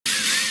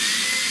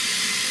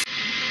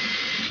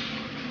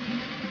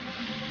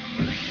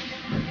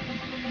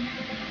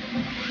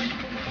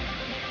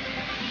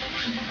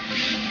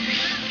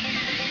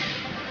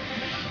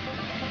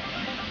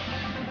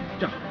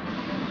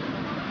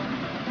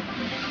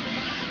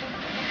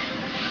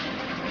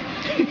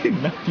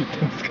なんて言っ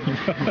たんですか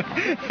今。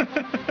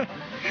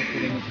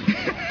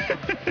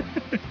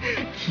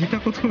聞いた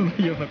ことのな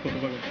いような言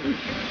葉が。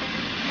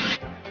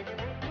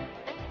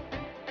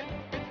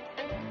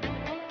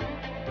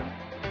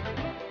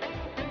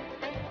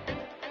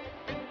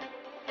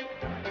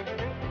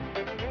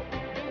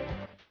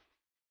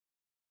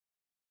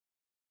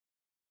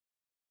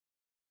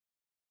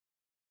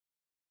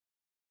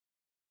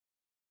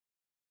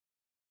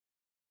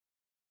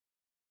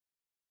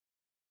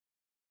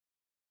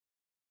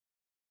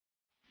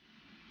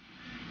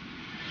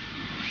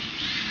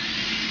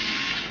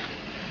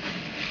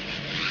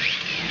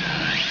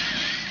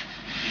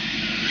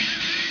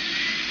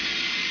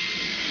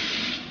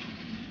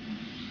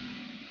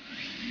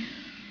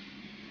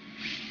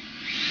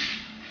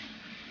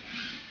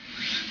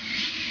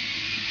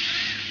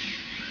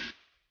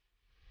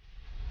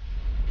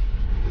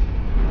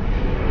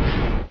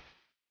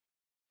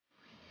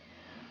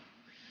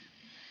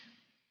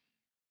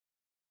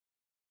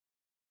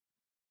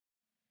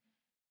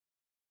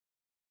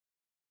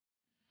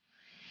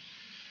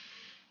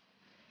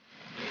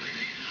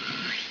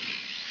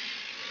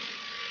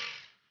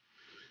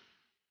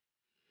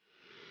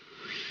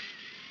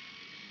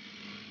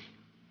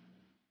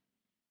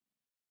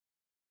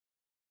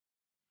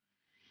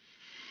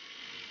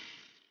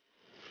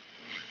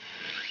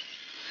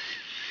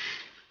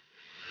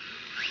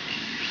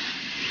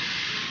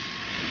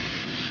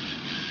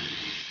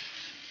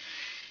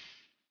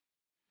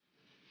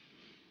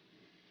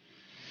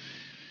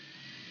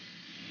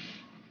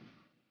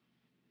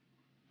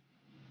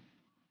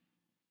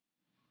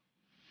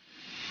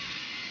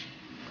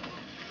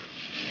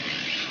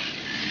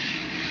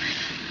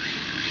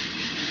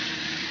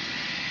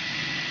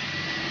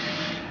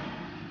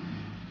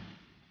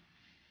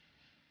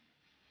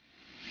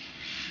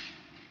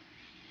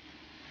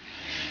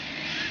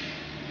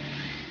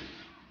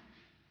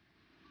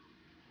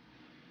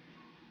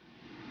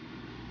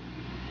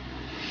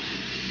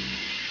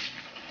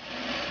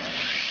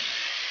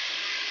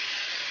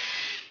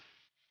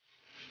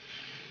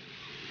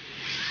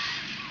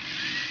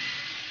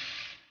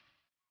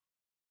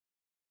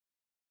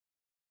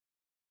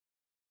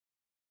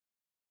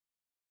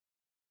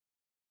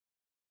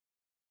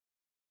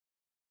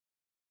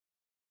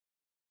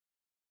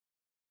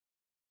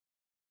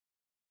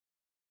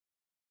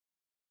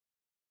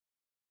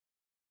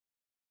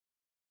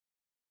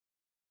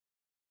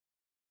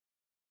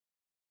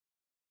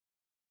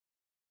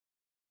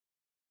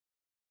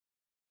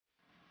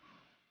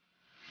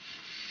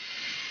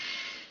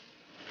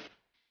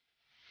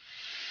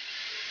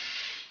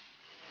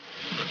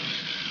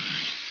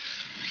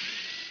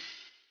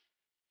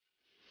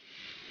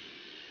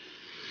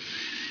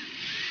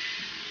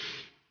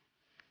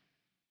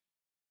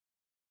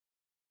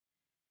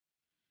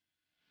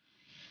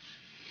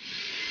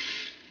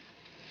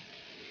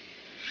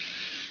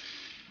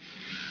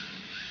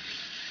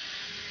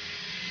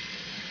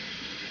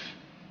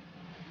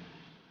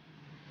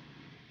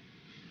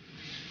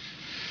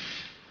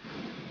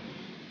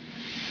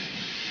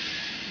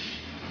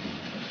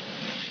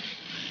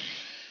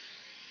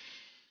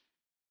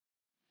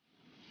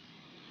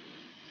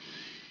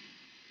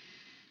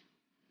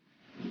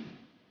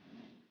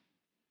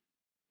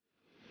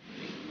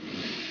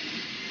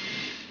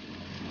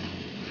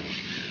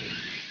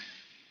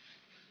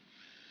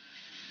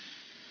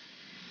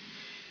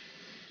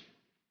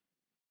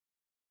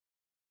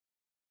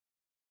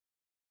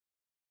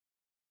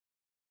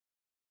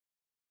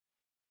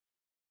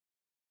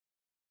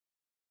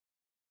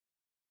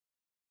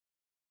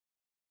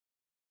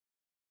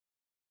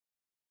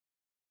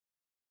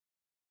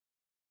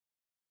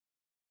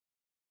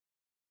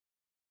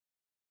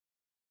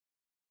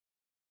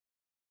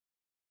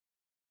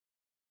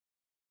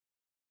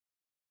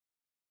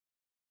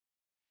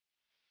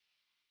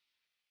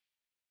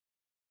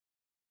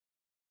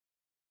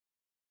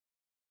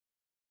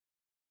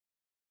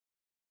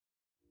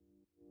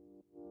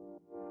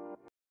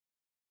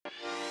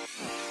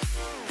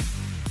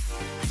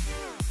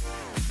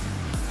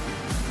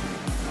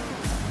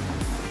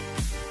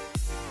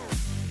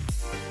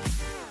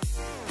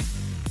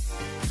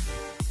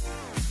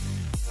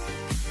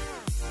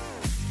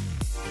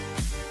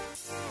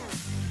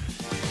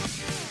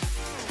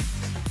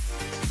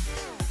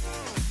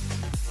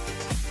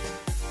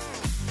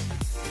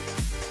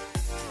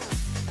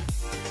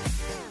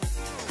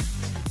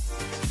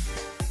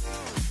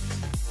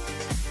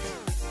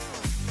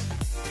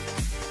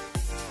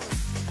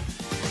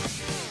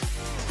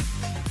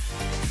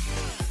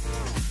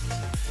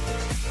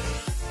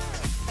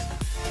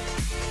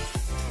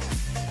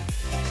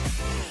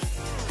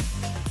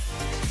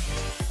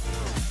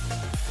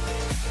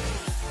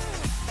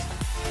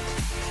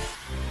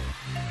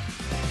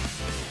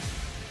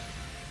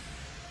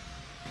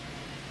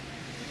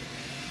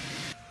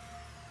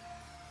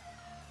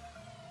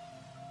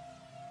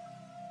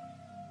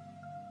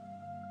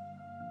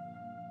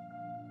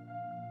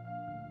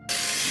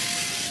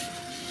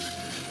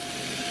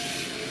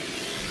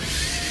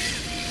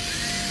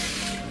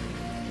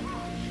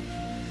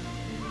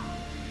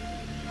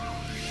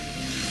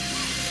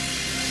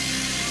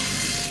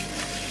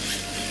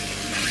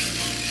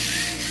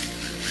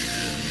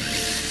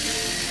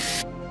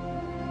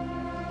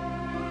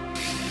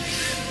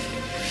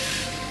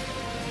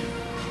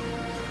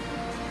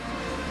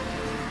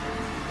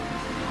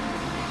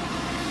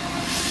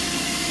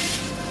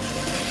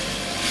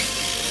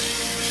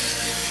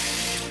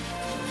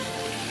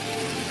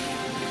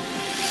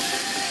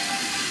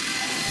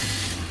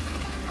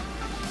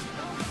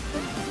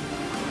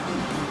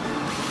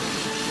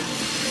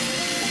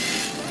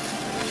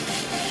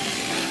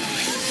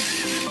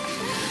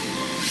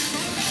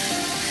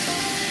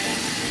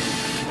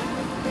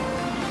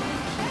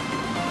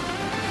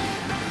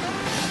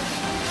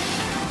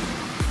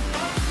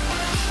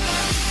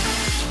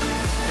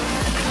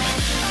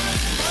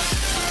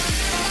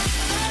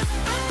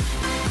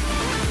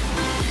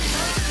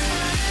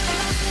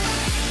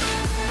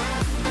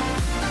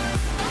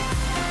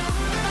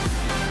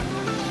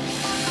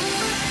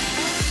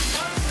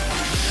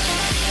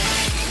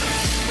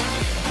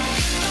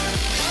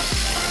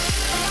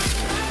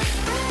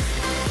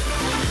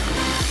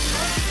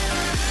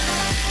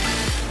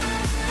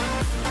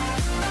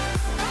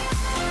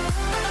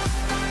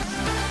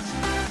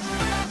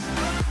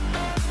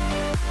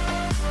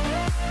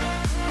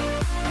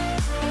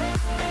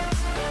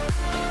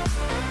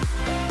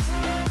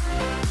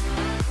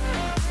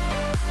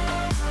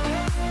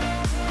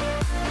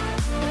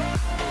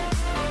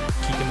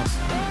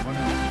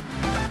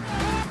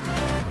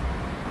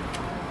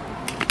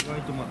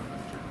とまだ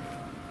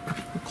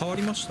変わ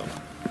りました？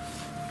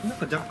なん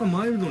か若干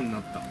マイルドにな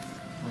った感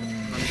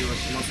じは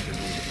しますけど、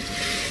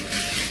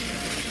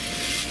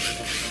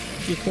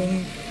基本根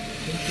本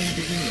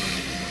的に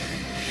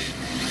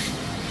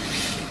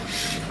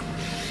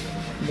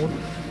は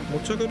持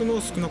ち上がるの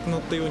は少なくな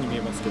ったように見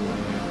えますけどね。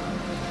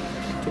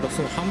ただ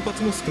その反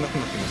発も少なく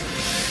なってます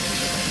ね。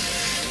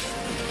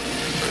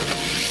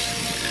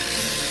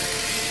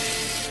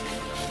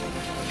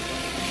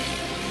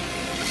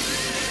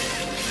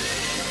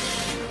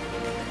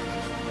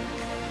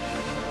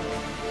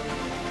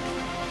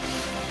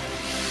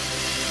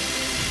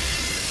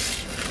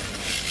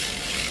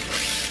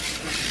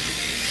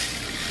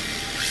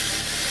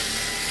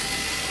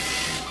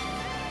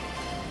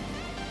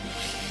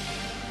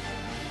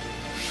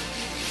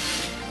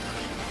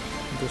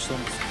どうした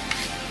んですか？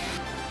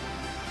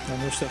何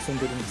をして遊ん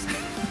でるんですか？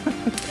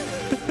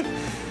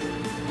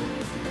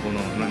こ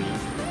の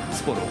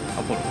スポロ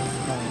アポロの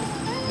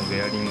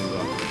ベアリング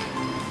が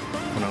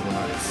粉々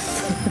で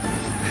す。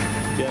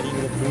ベアリン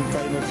グの分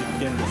解の実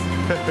験ですね。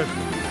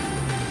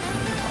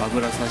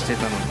油さして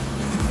たのに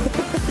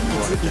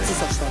いつ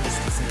刺したんで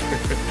すか？いつ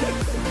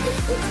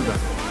だろ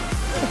う。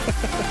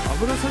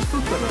油さしと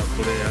ったら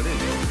これあれね、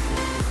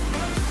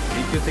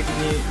永久的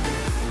に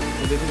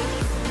飛べるんでし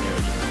ょ。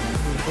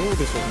どう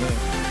でしょうね。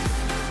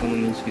その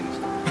認識でし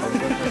た。油さ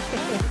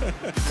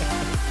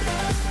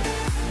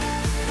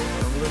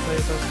え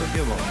さしとけ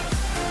ば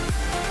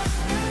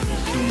一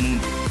生もん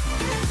です。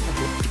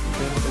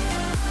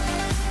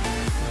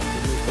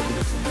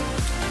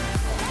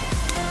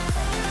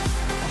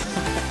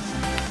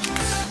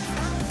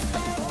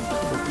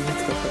僕に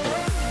使ったから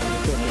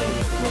今日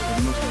は飛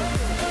びました。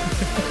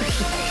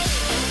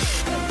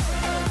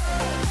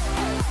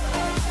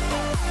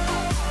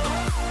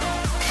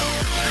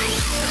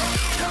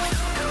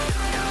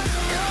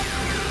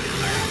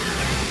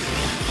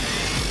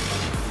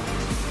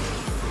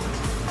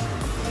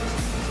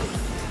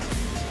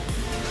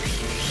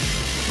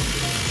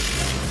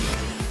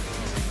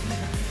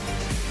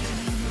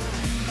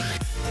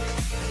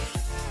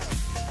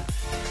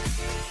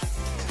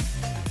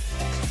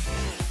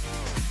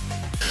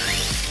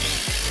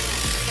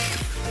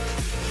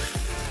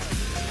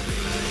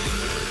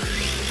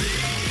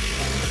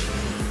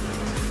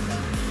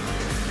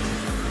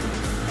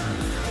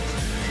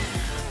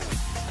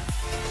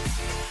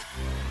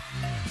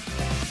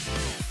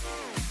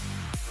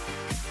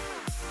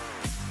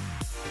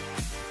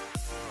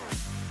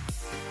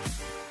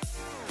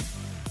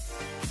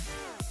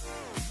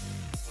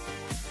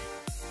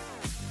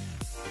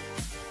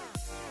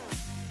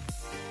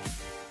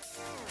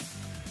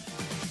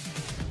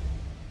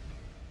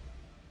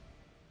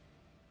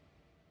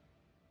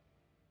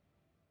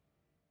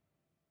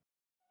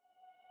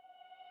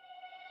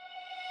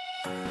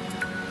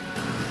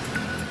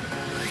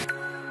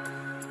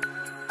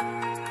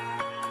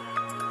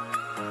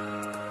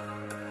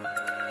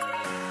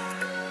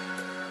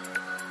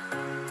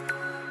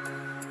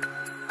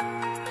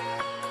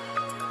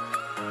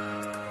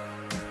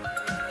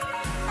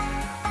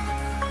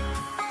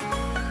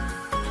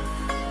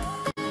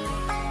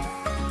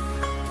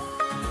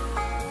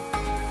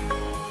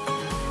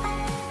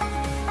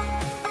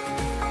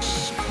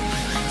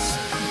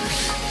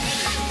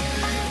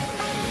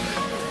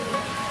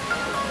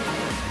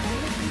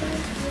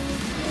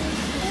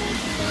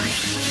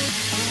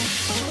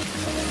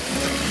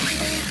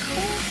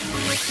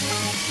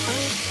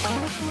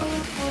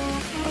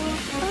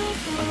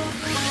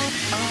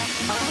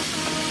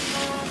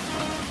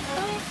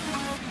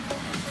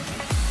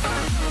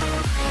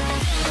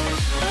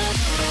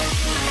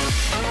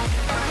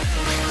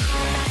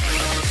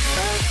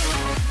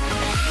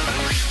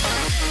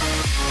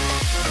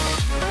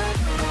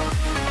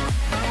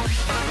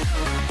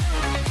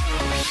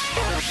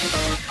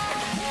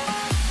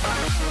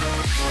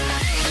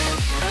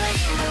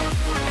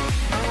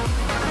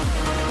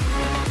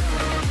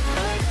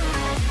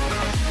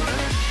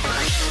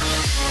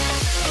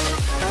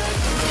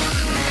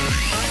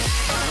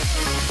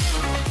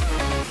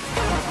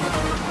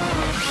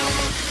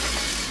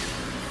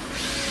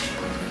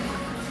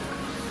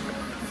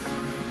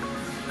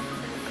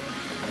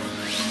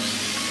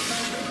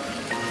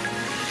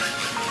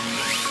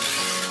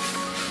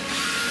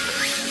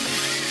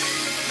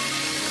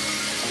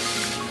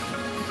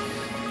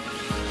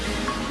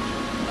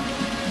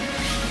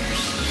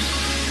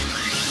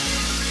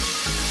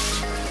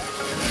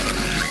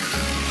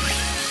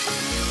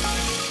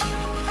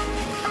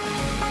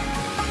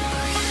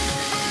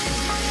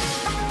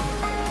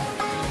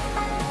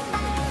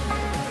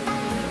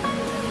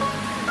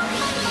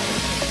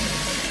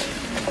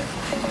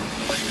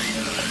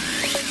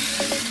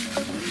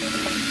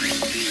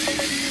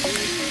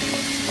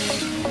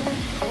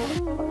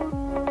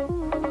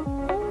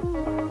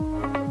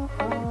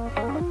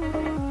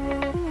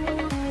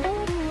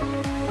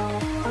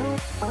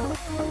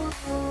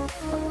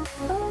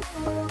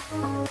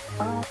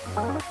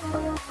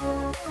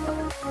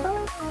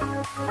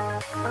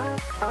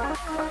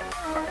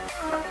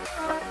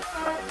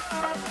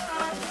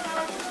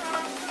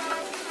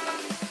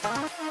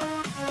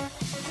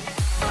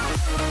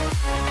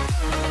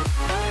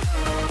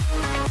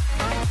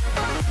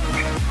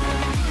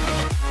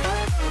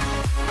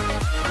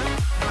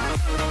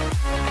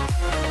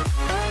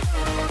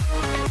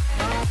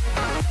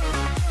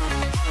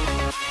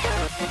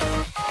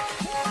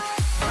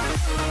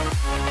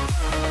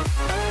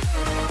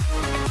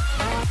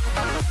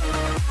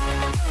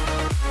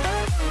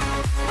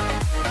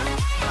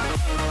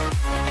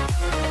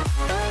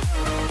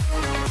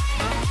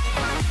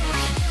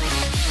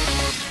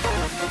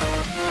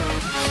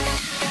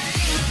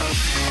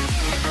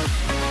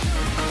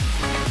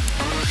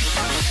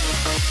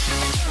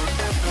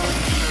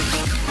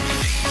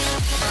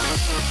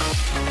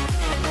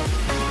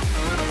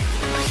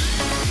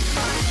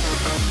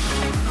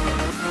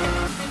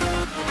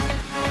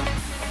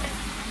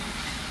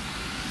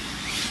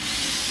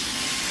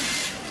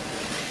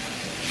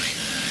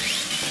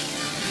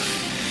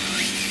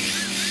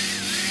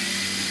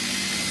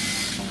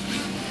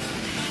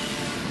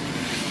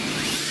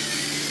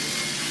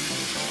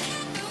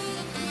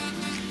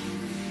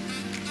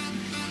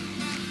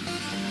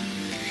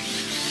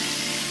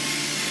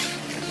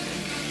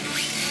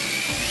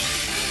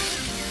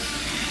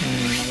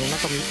なん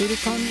か見てる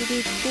感じで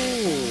いくと、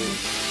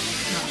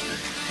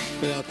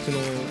これあっちの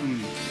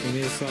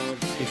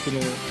MS-37SL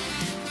のス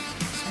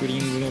プリン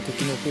グの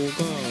時の方が、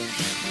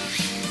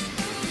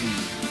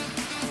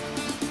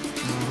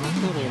な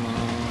んだろうな、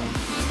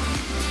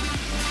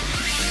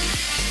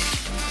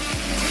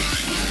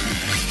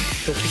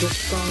ドキド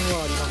キ感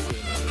はありますよね。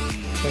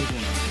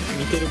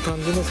見てる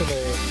感じのそのコント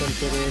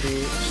ロール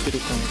してる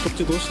感、こっ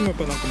ちどうしてもやっ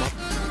ぱなんかまっ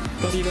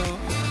たりがま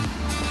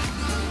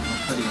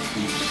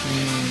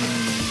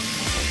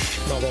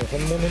あ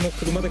本物の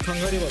車で考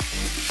えれば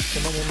そ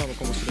んなもんなの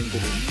かもしれんけ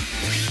ど、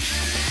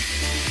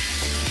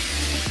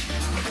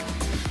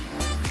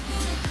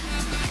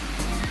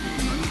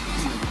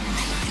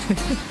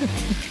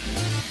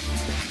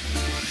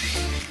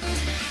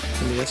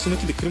ヤシの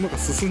木で車が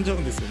進んじゃう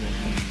んですよね。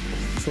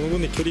その分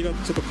ね距離が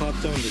ちょっと変わ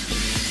っちゃうんですよ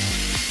ね。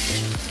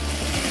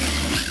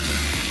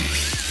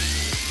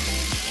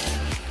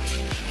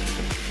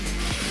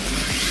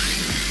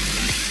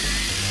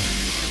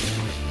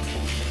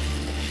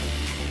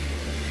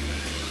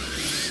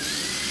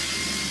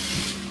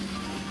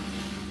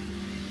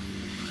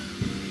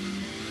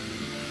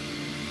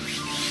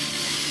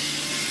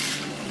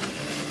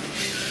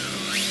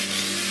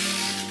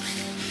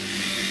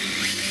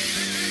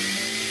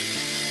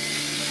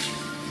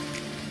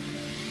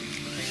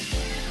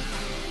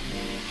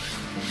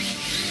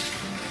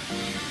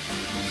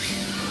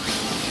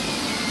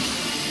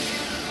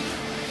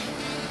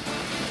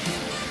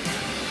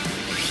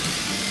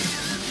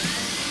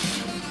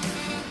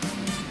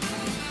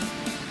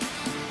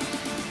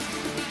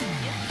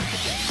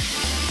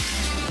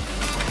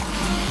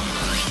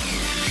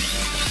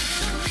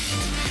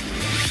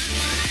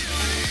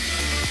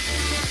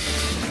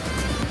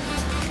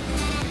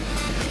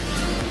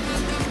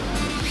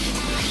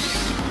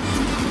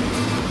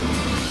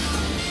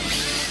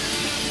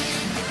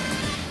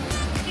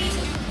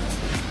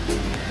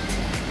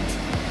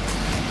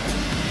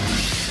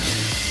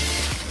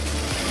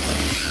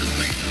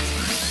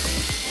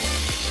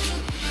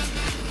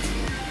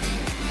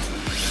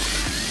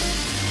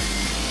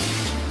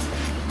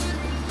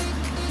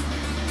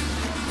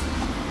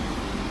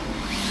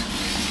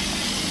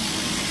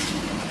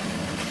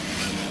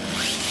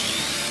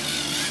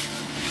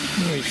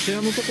一夜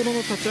のところの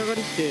立ち上が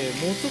りって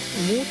も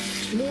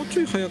うち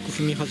ょい早く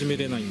踏み始め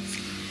れないんです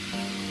よ。